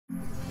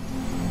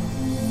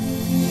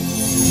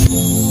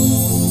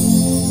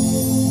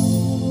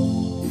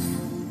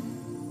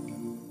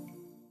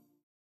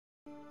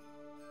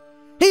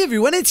Hey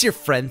everyone, it's your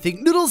friend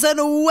Think Noodles, and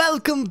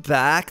welcome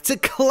back to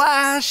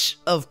Clash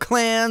of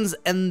Clans.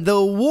 And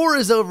the war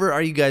is over.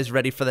 Are you guys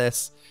ready for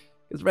this?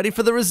 You guys ready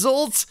for the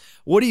results?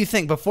 What do you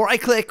think? Before I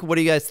click, what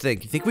do you guys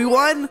think? You think we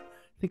won?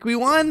 Think we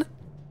won?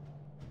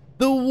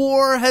 The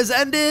war has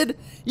ended.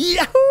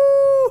 Yahoo!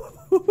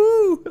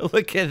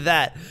 Look at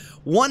that.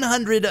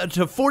 100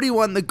 to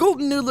 41. The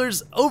Golden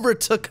Noodlers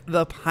overtook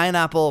the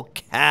Pineapple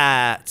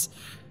Cats.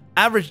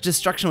 Average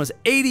destruction was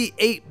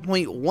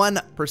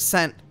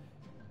 88.1%.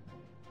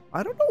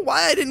 I don't know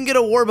why I didn't get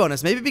a war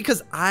bonus. Maybe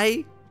because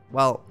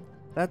well,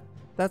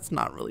 that's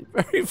not really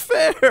very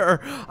fair.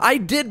 I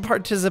did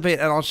participate,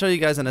 and I'll show you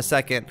guys in a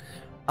second.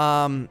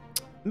 Man,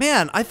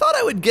 I thought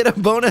I would get a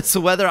bonus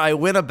whether I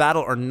win a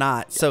battle or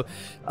not. So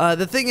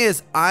the thing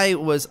is, I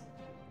was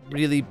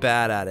really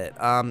bad at it.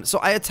 So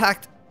I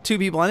attacked two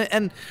people on it,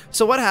 and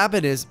so what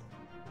happened is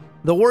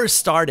the war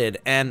started,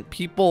 and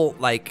people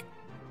like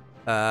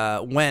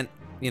went,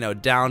 you know,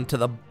 down to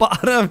the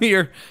bottom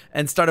here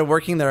and started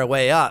working their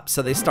way up.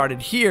 So they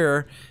started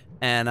here,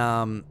 and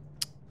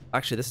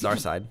actually this is our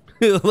side.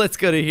 Let's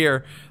go to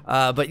here.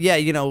 But yeah,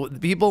 you know,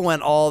 people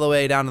went all the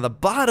way down to the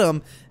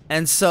bottom,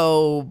 and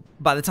so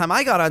by the time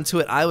I got onto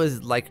it, I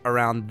was like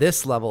around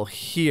this level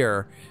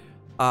here.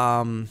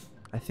 I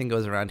think it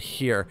was around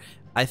here.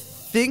 I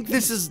think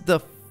this is the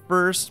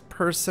first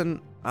person.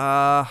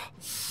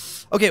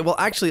 Okay, well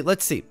actually,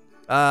 let's see.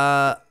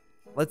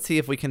 Let's see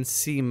if we can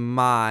see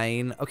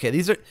mine. Okay,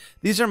 these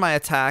are my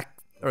attack,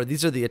 or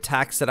these are the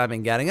attacks that I've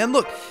been getting. And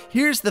look,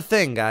 here's the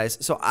thing, guys.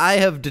 So I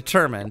have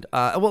determined.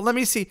 Well, let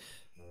me see.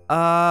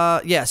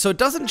 Yeah. So it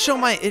doesn't show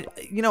my.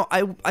 You know,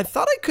 I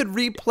thought I could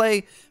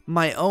replay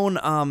my own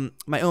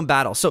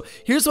battle. So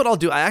here's what I'll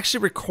do. I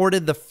actually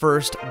recorded the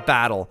first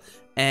battle,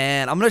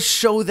 and I'm gonna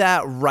show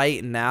that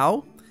right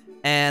now,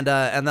 and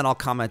then I'll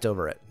comment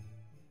over it.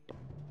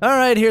 All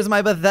right, here's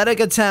my pathetic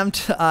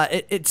attempt.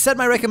 It said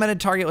my recommended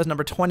target was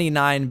number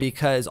 29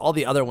 because all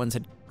the other ones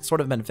had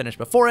sort of been finished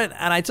before it.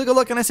 And I took a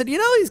look and I said, you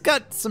know, he's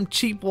got some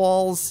cheap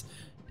walls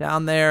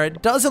down there.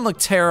 It doesn't look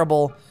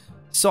terrible.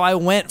 So I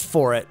went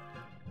for it,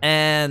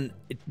 and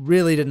it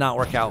really did not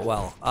work out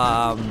well.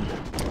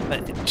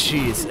 But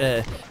geez,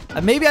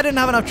 maybe I didn't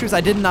have enough troops.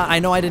 I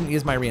know I didn't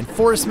use my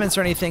reinforcements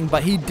or anything,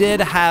 but he did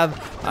have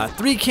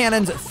 3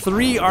 cannons,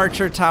 3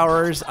 archer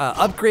towers,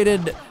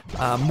 upgraded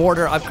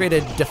mortar,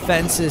 upgraded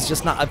defenses,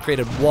 just not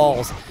upgraded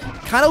walls.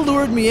 Kind of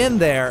lured me in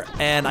there,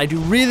 and I do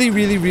really,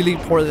 really, really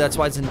poorly. That's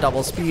why it's in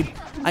double speed.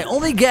 I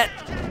only get,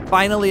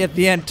 finally at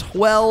the end,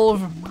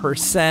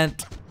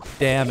 12%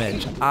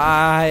 damage.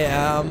 I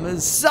am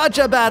such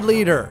a bad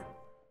leader.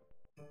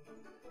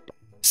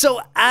 So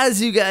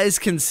as you guys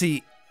can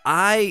see,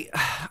 I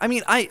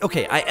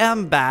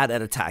am bad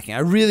at attacking. I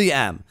really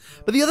am.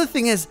 But the other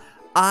thing is,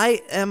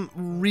 I am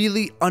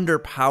really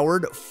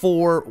underpowered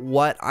for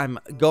what I'm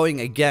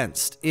going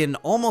against in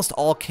almost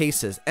all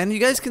cases. And you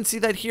guys can see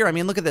that here. I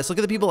mean, look at this. Look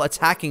at the people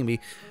attacking me.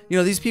 You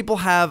know, these people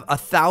have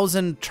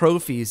 1,000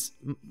 trophies,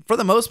 for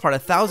the most part,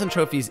 1,000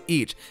 trophies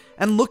each.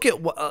 And look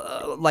at what,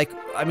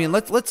 I mean,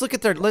 let's look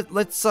at their,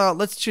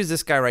 let's choose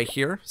this guy right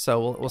here.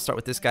 So we'll start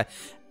with this guy,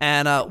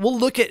 and we'll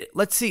look at,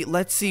 let's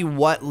see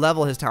what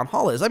level his town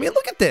hall is. I mean,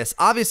 look at this.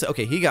 Obviously,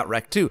 okay, he got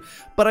wrecked too,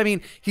 but I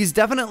mean, he's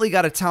definitely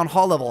got a town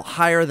hall level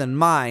higher than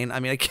mine.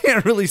 I mean, I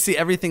can't really see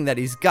everything that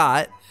he's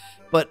got,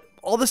 but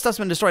all this stuff's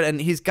been destroyed,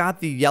 and he's got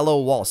the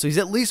yellow wall, so he's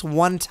at least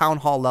 1 town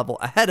hall level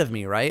ahead of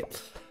me, right?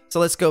 So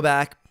let's go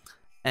back,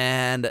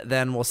 and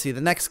then we'll see the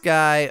next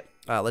guy.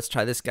 Let's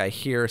try this guy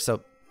here.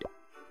 So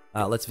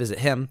let's visit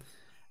him.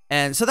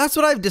 And so that's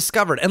what I've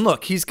discovered. And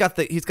look, he's got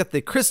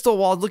the crystal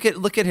wall. Look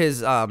at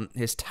his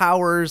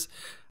towers.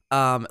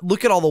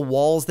 Look at all the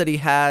walls that he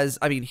has.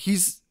 I mean,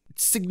 he's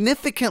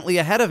significantly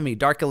ahead of me.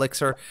 Dark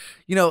Elixir,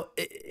 you know,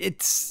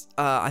 it's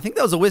I think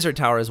that was a wizard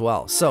tower as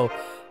well. So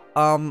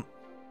I'm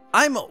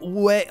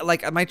way,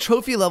 like, my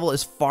trophy level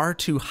is far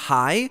too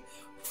high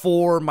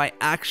for my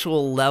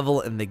actual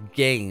level in the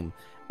game.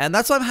 And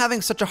that's why I'm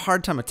having such a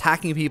hard time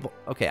attacking people.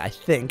 Okay, I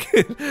think.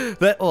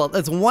 Well,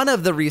 that's one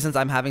of the reasons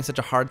I'm having such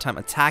a hard time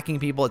attacking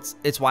people.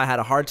 It's why I had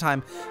a hard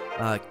time,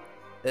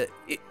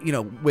 you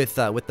know, with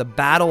the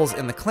battles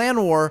in the clan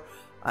war,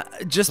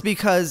 just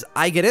because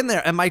I get in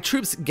there and my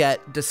troops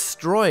get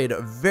destroyed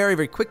very,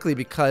 very quickly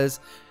because,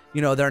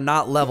 you know, they're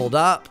not leveled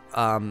up.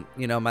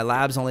 You know, my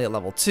lab's only at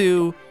level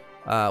 2.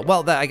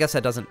 Well, I guess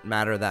that doesn't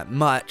matter that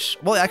much.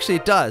 Well, actually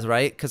it does,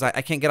 right? Because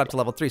I can't get up to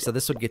level 3, so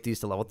this would get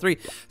these to level 3.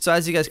 So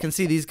as you guys can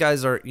see, these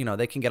guys are, you know,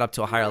 they can get up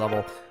to a higher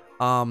level.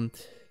 And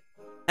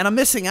I'm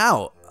missing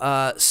out.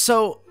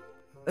 So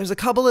there's a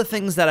couple of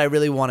things that I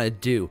really want to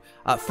do.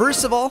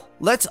 First of all,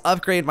 let's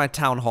upgrade my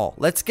town hall.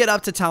 Let's get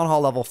up to town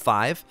hall level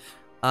 5.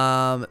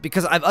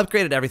 Because I've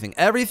upgraded everything.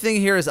 Everything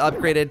here is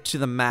upgraded to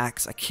the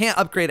max. I can't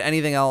upgrade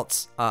anything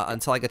else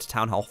until I get to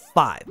town hall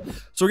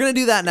 5. So we're going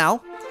to do that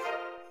now.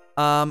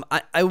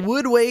 I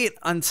would wait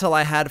until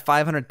I had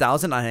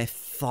 500,000, and I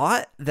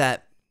thought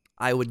that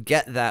I would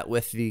get that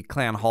with the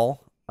clan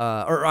hall,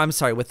 or I'm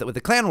sorry, with the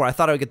clan war. I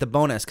thought I would get the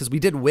bonus because we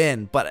did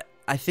win, but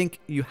I think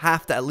you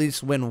have to at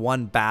least win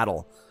 1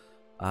 battle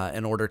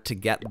in order to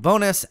get the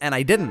bonus, and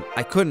I didn't.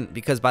 I couldn't,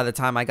 because by the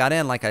time I got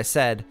in, like I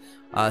said,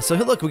 so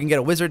here, look, we can get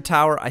a wizard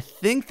tower. I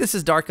think this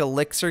is dark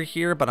elixir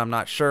here, but I'm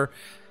not sure.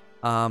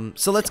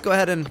 So let's go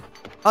ahead and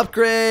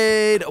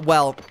upgrade.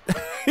 Well,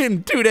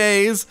 in 2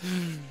 days.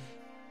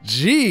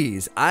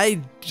 Jeez,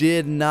 I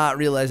did not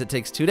realize it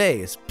takes 2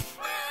 days.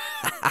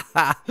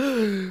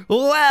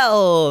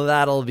 Well,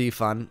 that'll be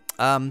fun.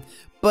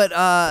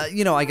 But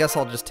you know, I guess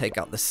I'll just take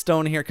out the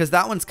stone here, because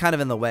that one's kind of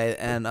in the way,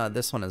 and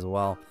this one as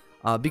well.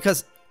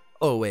 Because,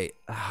 oh wait,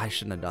 I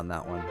shouldn't have done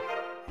that one.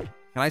 Can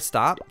I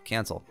stop?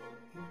 Cancel.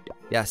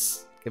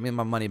 Yes, give me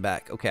my money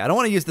back. Okay, I don't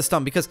want to use the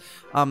stone because,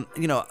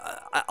 you know,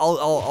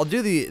 I'll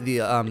do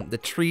the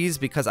trees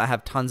because I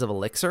have tons of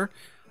elixir.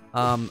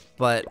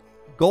 But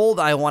gold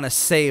I want to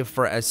save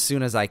for as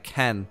soon as I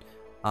can,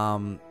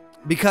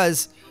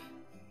 because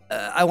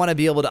I want to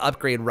be able to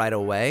upgrade right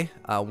away.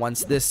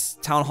 Once this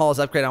town hall is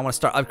upgraded, I want to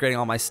start upgrading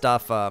all my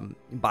stuff,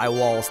 buy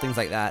walls, things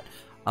like that.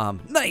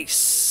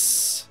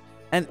 Nice.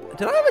 And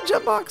did I have a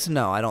gem box?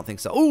 No, I don't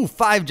think so. Ooh,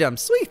 5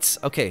 gems. Sweet.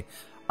 Okay.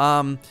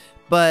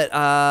 But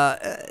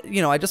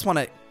you know, I just want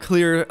to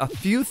clear a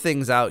few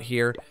things out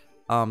here,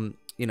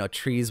 you know,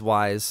 trees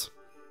wise,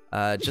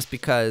 just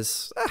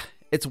because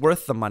it's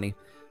worth the money.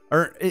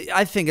 Or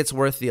I think it's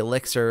worth the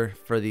elixir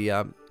for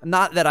the,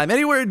 not that I'm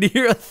anywhere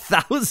near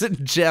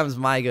 1,000 gems,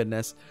 my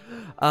goodness.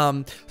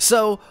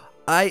 So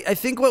I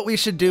think what we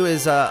should do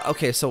is,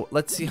 okay, so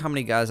let's see how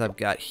many guys I've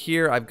got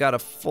here. I've got a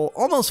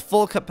almost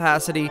full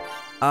capacity.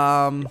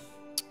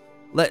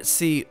 Let's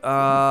see,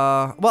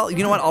 well,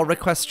 you know what? I'll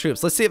request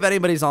troops. Let's see if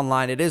anybody's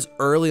online. It is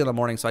early in the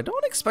morning, so I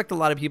don't expect a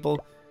lot of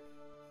people.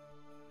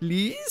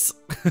 Please?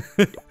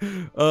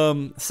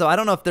 So I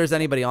don't know if there's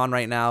anybody on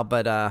right now,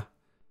 but,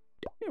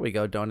 here we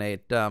go,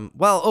 donate.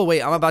 Well, oh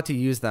wait, I'm about to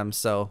use them,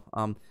 so,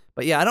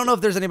 but yeah, I don't know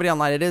if there's anybody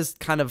online. It is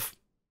kind of,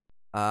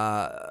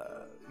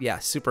 yeah,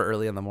 super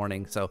early in the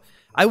morning, so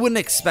I wouldn't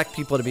expect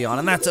people to be on,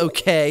 and that's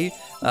okay.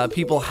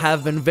 People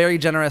have been very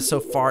generous so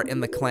far in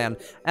the clan,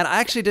 and I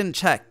actually didn't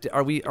check.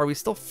 Are we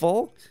still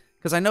full?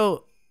 Because I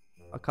know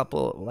a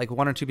couple, like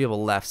 1 or 2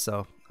 people left,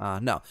 so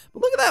no.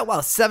 But look at that! Wow,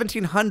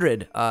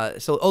 1,700.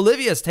 So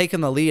Olivia's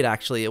taken the lead.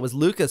 Actually, it was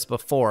Lucas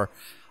before.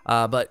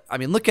 But I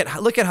mean, look at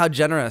how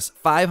generous.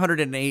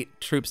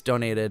 508 troops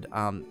donated.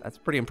 That's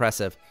pretty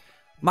impressive.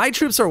 My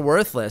troops are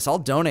worthless. I'll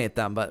donate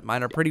them, but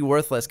mine are pretty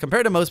worthless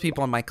compared to most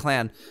people in my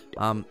clan.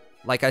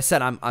 Like I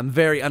said, I'm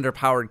very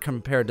underpowered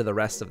compared to the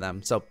rest of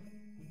them. So,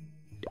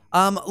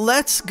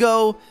 let's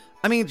go.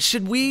 I mean,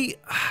 should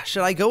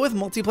I go with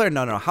multiplayer?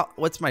 No.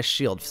 What's my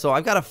shield? So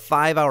I've got a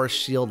 5-hour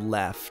shield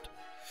left.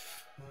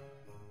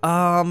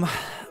 I'm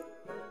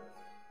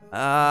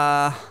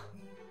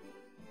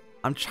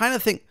trying to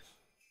think.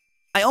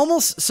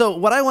 So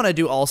what I want to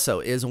do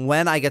also is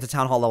when I get to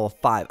Town Hall level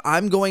 5,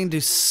 I'm going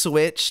to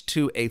switch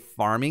to a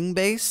farming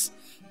base.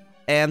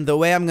 And the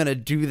way I'm going to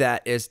do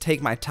that is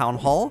take my Town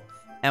Hall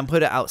and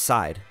put it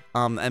outside.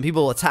 And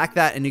people will attack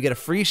that and you get a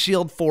free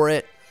shield for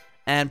it.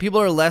 And people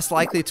are less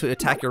likely to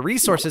attack your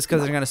resources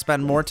because they're going to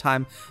spend more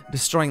time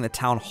destroying the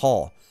Town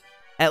Hall.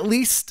 At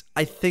least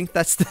I think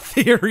that's the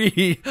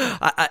theory.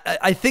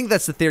 I think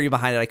that's the theory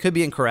behind it. I could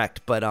be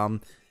incorrect, but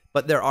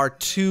there are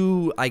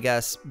 2, I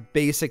guess,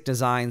 basic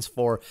designs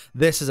for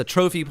this. Is a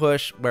trophy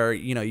push where,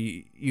 you know,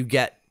 you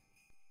get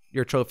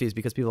your trophies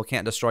because people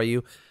can't destroy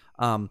you.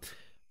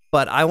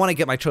 But I want to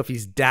get my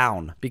trophies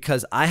down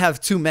because I have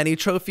too many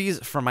trophies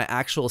for my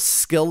actual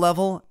skill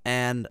level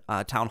and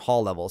town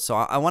hall level. So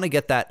I want to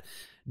get that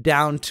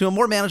down to a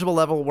more manageable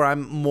level where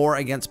I'm more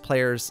against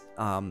players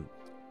on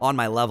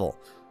my level.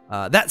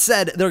 That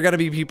said, there are going to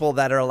be people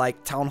that are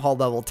like Town Hall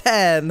level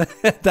 10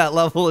 at that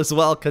level as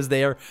well because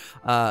they are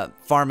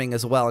farming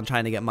as well and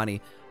trying to get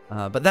money.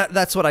 But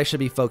that's what I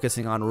should be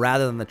focusing on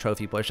rather than the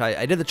trophy push.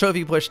 I did the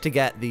trophy push to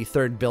get the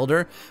 3rd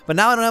builder, but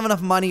now I don't have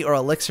enough money or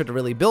elixir to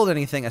really build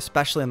anything,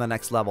 especially in the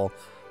next level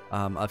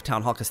of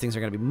Town Hall because things are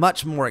going to be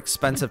much more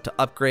expensive to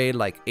upgrade,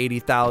 like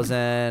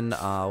 80,000.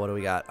 What do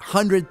we got?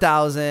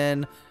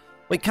 100,000.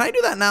 Wait, can I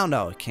do that now?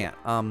 No, I can't.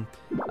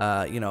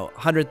 You know,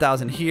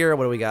 100,000 here.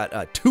 What do we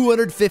got?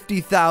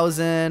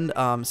 250,000.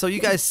 So you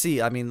guys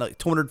see, I mean, like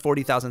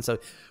 240,000. So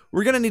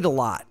we're gonna need a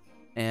lot,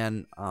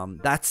 and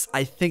that's,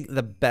 I think,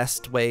 the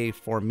best way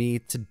for me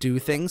to do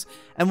things.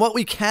 And what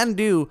we can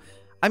do,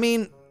 I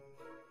mean,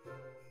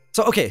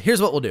 so okay,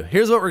 here's what we'll do.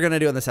 Here's what we're gonna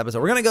do in this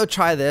episode. We're gonna go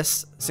try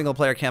this single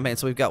player campaign.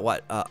 So we've got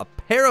what? A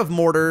pair of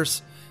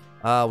mortars.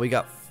 We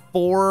got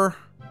 4.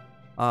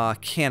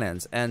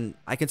 Cannons, and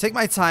I can take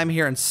my time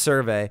here and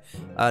survey.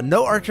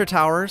 No archer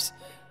towers,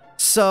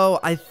 so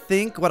I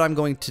think what I'm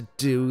going to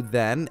do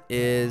then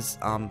is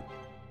I'm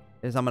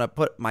gonna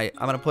put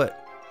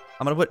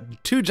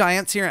 2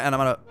 giants here, and I'm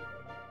gonna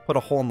put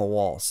a hole in the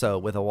wall, so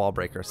with a wall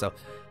breaker. So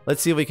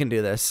let's see if we can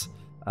do this.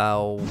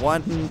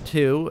 1,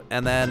 2,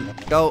 and then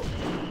go.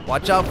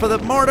 Watch out for the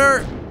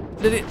mortar.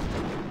 Did it?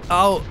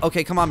 Oh,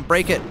 okay. Come on,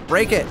 break it,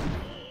 break it.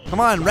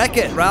 Come on, wreck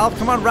it, Ralph.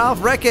 Come on,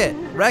 Ralph, wreck it,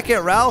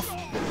 Ralph.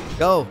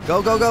 Go,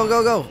 go, go, go,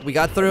 go, go. We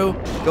got through.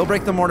 Go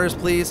break the mortars,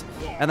 please.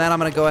 And then I'm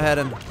going to go ahead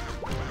and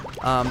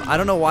I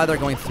don't know why they're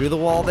going through the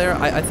wall there.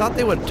 I thought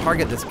they would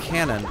target this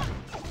cannon.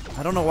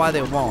 I don't know why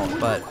they won't,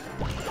 but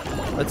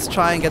let's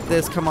try and get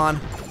this. Come on.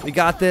 We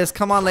got this.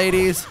 Come on,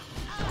 ladies.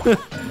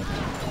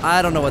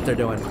 I don't know what they're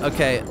doing.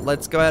 Okay,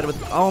 let's go ahead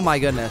with... Oh, my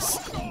goodness.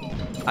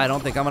 I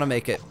don't think I'm going to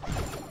make it.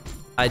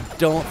 I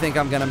don't think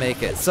I'm going to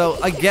make it.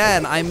 So,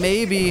 again, I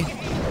may be...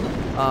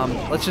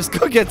 let's just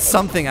go get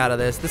something out of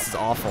this. This is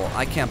awful.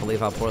 I can't believe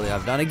how poorly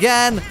I've done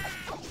again.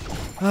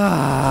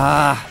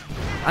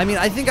 I mean,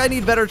 I think I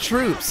need better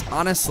troops,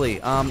 honestly.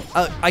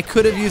 I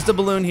could have used a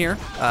balloon here,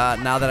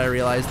 now that I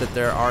realize that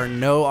there are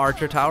no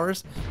archer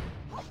towers.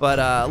 But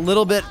a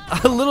little bit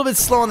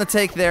slow on the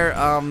take there.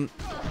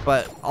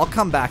 But I'll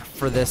come back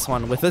for this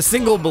one with a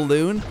single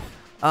balloon,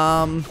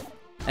 and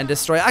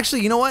destroy.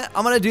 Actually, you know what?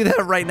 I'm gonna do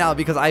that right now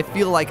because I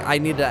feel like I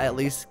need to at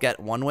least get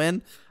one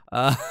win.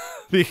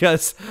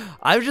 Because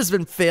I've just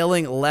been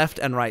failing left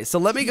and right. So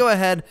let me go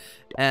ahead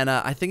and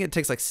I think it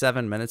takes like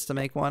 7 minutes to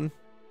make one.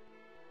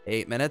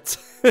 8 minutes.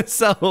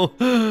 So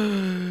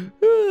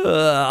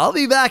I'll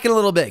be back in a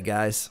little bit,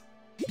 guys.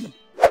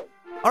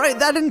 All right,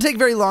 that didn't take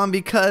very long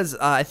because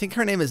I think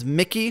her name is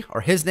Mickey,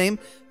 or his name.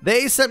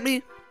 They sent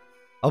me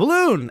a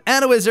balloon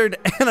and a wizard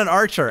and an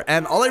archer,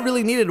 and all I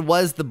really needed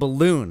was the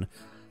balloon.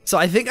 So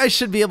I think I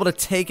should be able to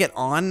take it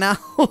on now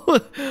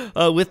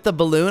with the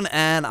balloon,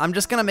 and I'm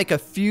just gonna make a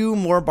few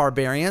more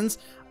barbarians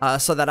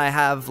so that I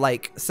have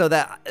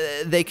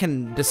they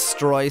can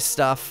destroy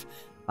stuff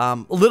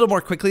a little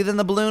more quickly than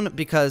the balloon,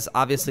 because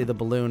obviously the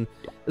balloon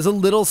is a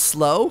little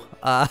slow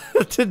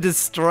to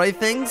destroy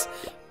things,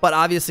 but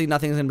obviously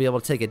nothing's gonna be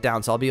able to take it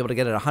down, so I'll be able to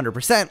get it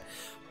 100%.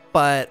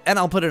 And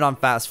I'll put it on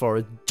fast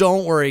forward.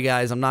 Don't worry,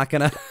 guys. I'm not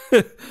gonna,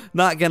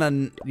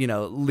 you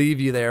know, leave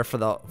you there for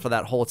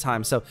that whole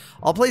time. So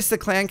I'll place the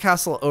clan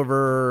castle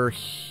over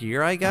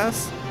here, I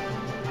guess.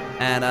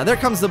 And there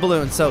comes the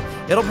balloon. So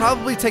it'll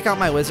probably take out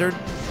my wizard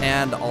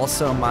and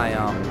also my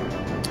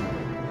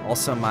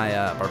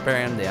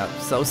barbarian. Yeah.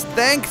 So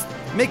thanks,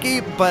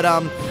 Mickey. But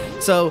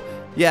so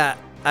yeah,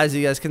 as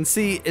you guys can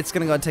see, it's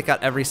gonna go and take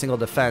out every single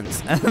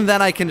defense, and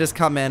then I can just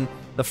come in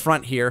the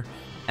front here.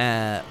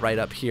 Right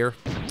up here,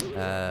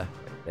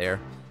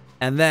 there,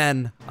 and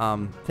then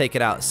take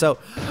it out. So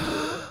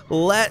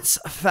let's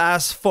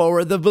fast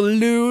forward the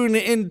balloon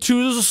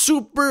into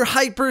super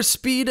hyper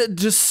speed,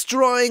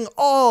 destroying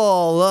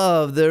all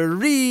of the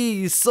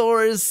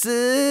resources.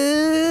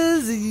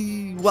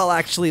 Well,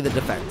 actually, the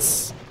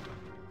defense.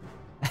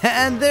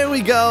 And there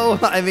we go.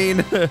 I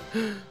mean,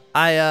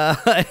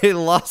 I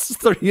lost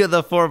 3 of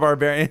the 4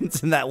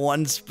 barbarians in that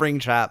one spring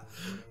trap.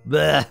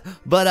 Blech.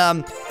 But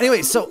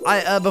anyway, so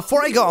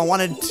before I go, I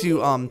wanted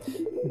to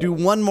do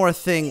one more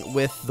thing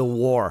with the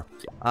war,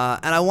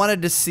 and I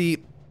wanted to see.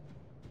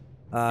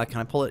 Can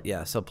I pull it?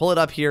 Yeah. So pull it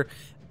up here,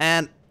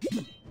 and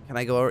can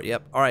I go over?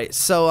 Yep. All right.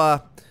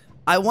 So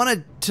I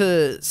wanted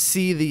to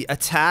see the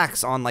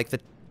attacks on like the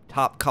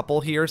top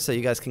couple here, so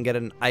you guys can get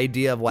an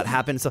idea of what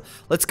happened. So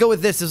let's go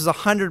with this. This is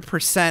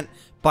 100%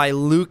 by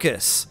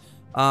Lucas,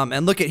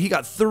 and look at, he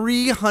got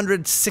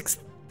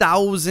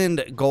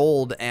 306,000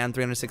 gold and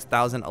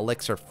 306,000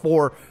 elixir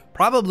for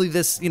probably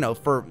this, you know,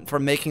 for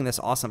making this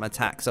awesome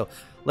attack. So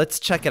let's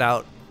check it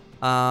out.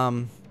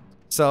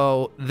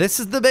 So this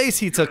is the base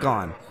he took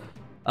on,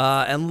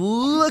 and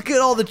look at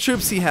all the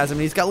troops he has. I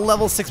mean, he's got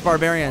level 6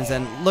 barbarians,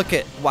 and look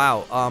at,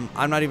 wow,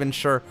 I'm not even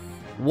sure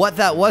what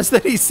that was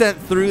that he sent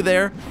through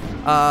there,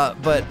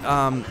 but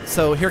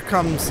so here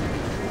comes,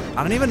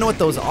 I don't even know what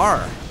those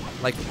are,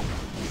 like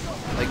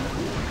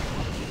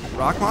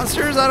rock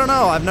monsters? I don't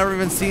know. I've never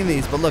even seen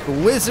these. But look,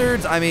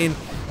 wizards. I mean,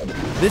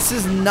 this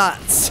is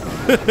nuts.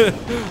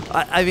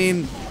 I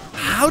mean,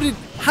 how did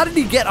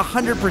he get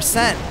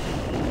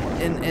 100%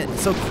 in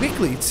so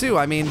quickly too?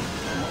 I mean,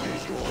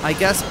 I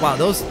guess, wow,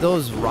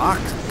 those rock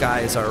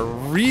guys are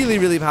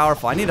really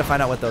powerful. I need to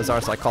find out what those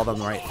are so I call them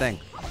the right thing.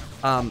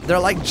 They're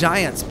like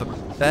giants,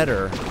 but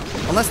better.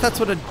 Unless that's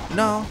what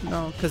no,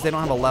 because they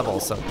don't have a level.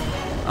 So,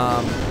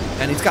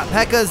 and he's got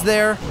P.E.K.K.A.s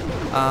there.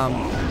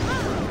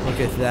 Look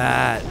at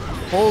that.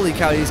 Holy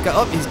cow, he's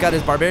got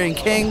his Barbarian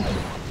King.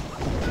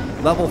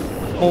 Level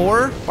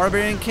 4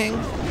 Barbarian King.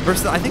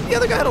 Versus, I think the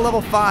other guy had a level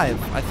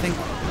 5. I think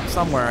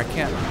somewhere, I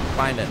can't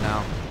find it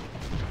now.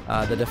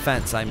 The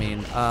defense, I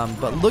mean.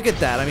 But look at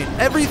that. I mean,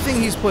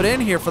 everything he's put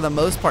in here for the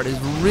most part is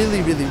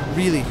really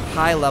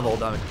high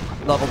leveled.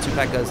 Level 2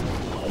 P.E.K.K.A.s.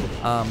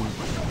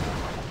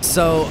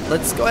 So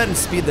let's go ahead and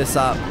speed this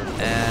up.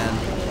 And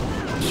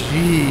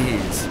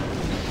jeez.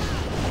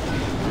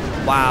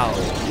 Wow.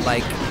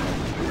 Like,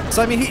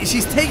 so I mean,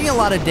 she's taking a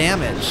lot of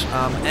damage,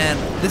 and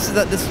this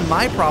is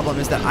my problem,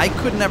 is that I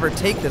could never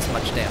take this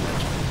much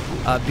damage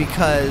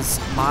because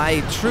my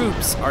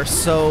troops are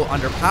so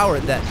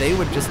underpowered that they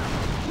would just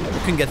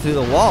couldn't get through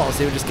the walls.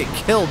 They would just get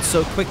killed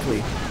so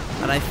quickly,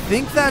 and I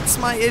think that's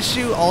my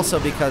issue also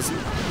because,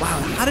 wow,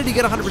 how did he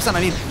get 100%? I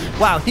mean,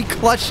 wow, he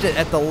clutched it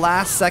at the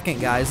last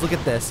second, guys. Look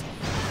at this.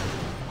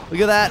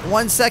 Look at that.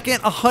 1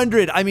 second,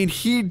 100. I mean,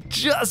 he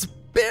just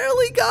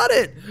barely got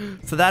it.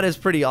 So that is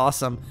pretty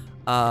awesome.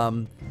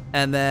 And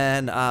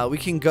then we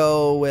can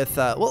go with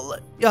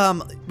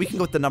we can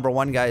go with the number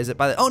 1 guy. Is it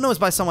by the, oh no, it's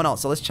by someone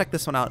else. So let's check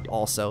this one out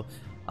also.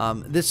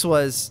 This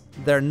was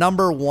their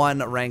number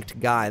 1 ranked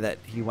guy that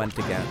he went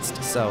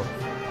against. So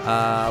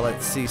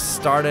let's see,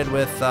 started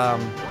with I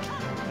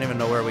don't even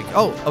know where we,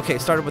 oh okay,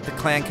 started with the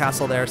clan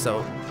castle there.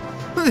 So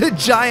the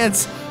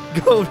giants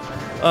go,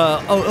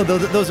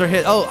 those are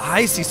hit. Oh,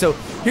 I see. So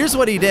here's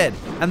what he did,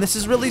 and this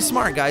is really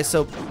smart, guys.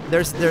 So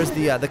there's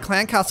the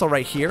clan castle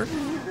right here,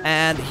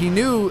 and he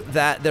knew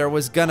that there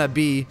was gonna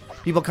be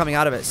people coming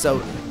out of it. So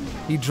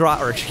he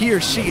or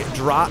she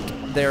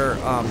dropped their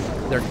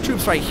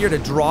troops right here to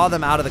draw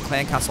them out of the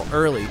clan castle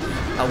early,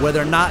 where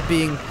they're not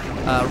being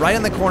right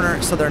in the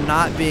corner, so they're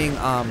not being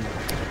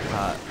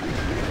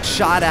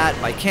shot at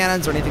by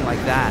cannons or anything like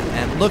that.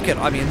 And look at,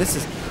 I mean, this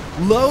is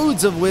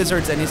loads of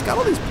wizards, and he's got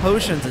all these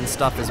potions and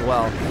stuff as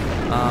well.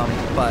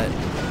 But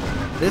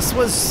this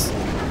was,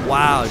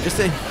 wow, just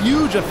a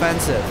huge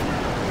offensive.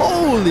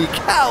 Holy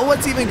cow,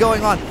 what's even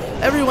going on?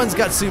 Everyone's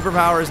got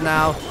superpowers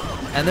now,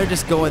 and they're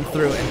just going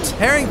through and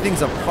tearing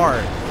things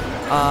apart.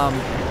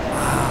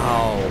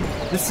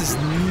 Wow, this is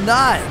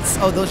nuts.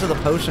 Oh, those are the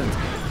potions.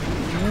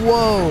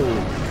 Whoa.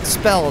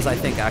 Spells, I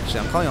think, actually.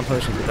 I'm calling them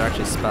potions, but they're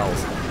actually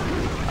spells.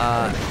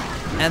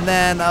 And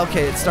then,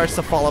 okay, it starts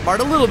to fall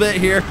apart a little bit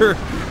here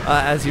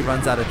as he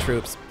runs out of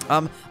troops.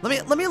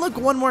 Let me look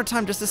one more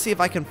time just to see if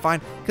I can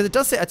find, because it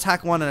does say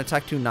attack 1 and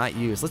attack 2 not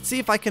used. Let's see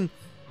if I can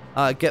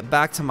get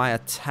back to my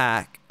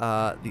attack,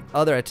 the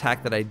other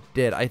attack that I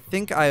did. I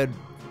think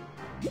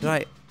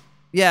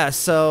yeah,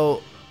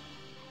 so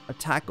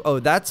attack, oh,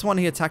 that's when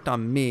he attacked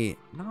on me.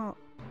 No.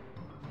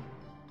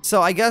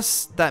 So I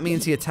guess that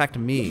means he attacked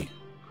me.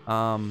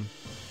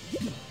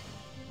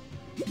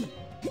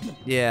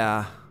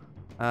 Yeah.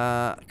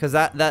 Because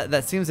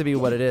that seems to be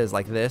what it is,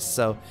 like this.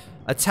 So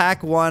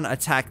attack 1,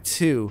 attack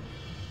 2.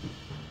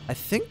 I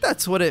think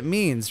that's what it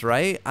means,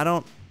 right? I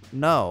don't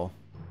know.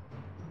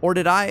 Or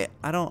did I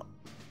don't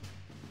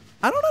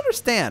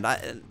understand.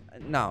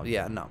 No.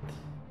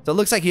 So it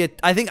looks like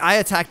I think I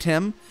attacked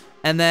him,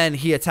 and then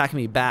he attacked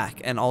me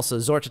back, and also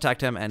Zorch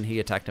attacked him, and he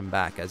attacked him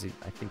back. I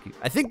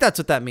think that's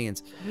what that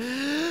means.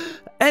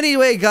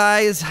 Anyway,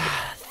 guys,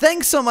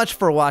 thanks so much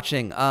for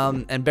watching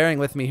and bearing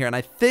with me here. And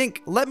I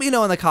think, let me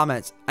know in the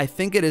comments. I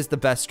think it is the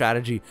best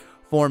strategy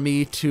for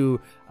me to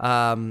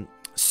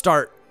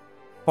start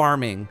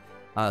farming,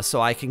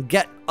 so I can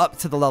get up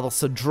to the level.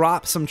 So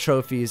drop some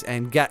trophies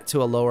and get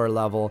to a lower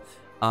level.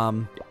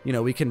 You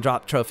know, we can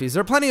drop trophies.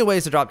 There are plenty of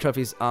ways to drop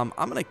trophies. I'm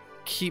gonna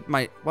keep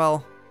my,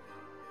 well,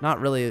 not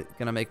really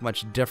gonna make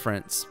much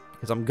difference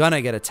because I'm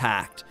gonna get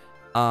attacked.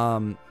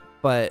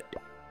 But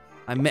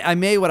I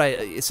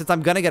may since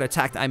I'm gonna get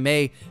attacked, I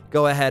may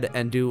go ahead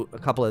and do a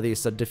couple of these.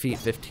 So defeat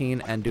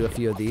 15 and do a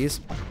few of these.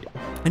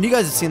 And you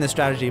guys have seen this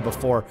strategy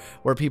before,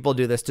 where people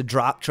do this to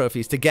drop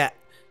trophies to get,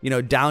 you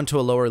know, down to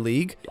a lower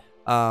league.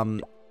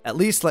 At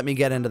least let me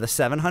get into the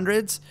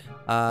 700s,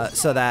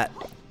 so that,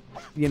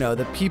 you know,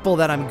 the people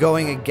that I'm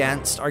going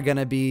against are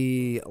gonna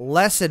be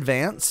less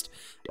advanced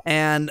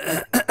and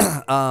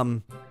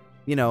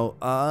you know,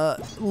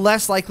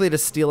 less likely to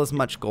steal as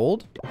much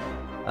gold.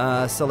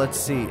 So let's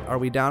see, are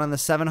we down in the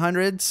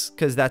 700s?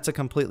 Because that's a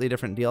completely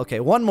different deal. Okay,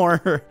 one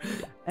more,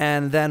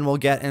 and then we'll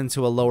get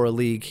into a lower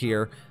league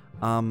here.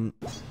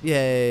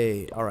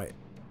 Yay, all right.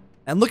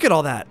 And look at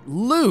all that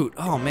loot.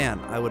 Oh man,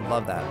 I would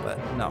love that, but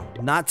no,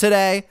 not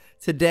today.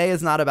 Today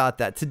is not about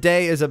that.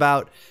 Today is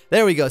about,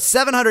 there we go,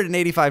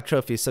 785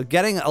 trophies. So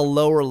getting a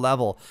lower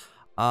level.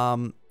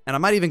 And I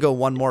might even go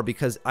one more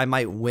because I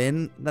might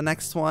win the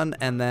next one,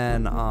 and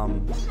then I'll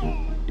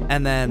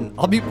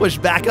be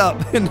pushed back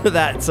up into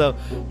that. So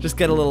just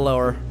get a little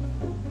lower.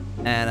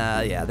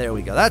 And yeah, there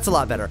we go. That's a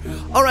lot better.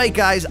 All right,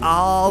 guys,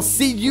 I'll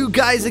see you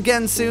guys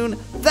again soon.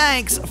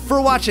 Thanks for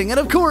watching. And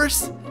of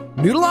course,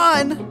 noodle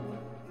on.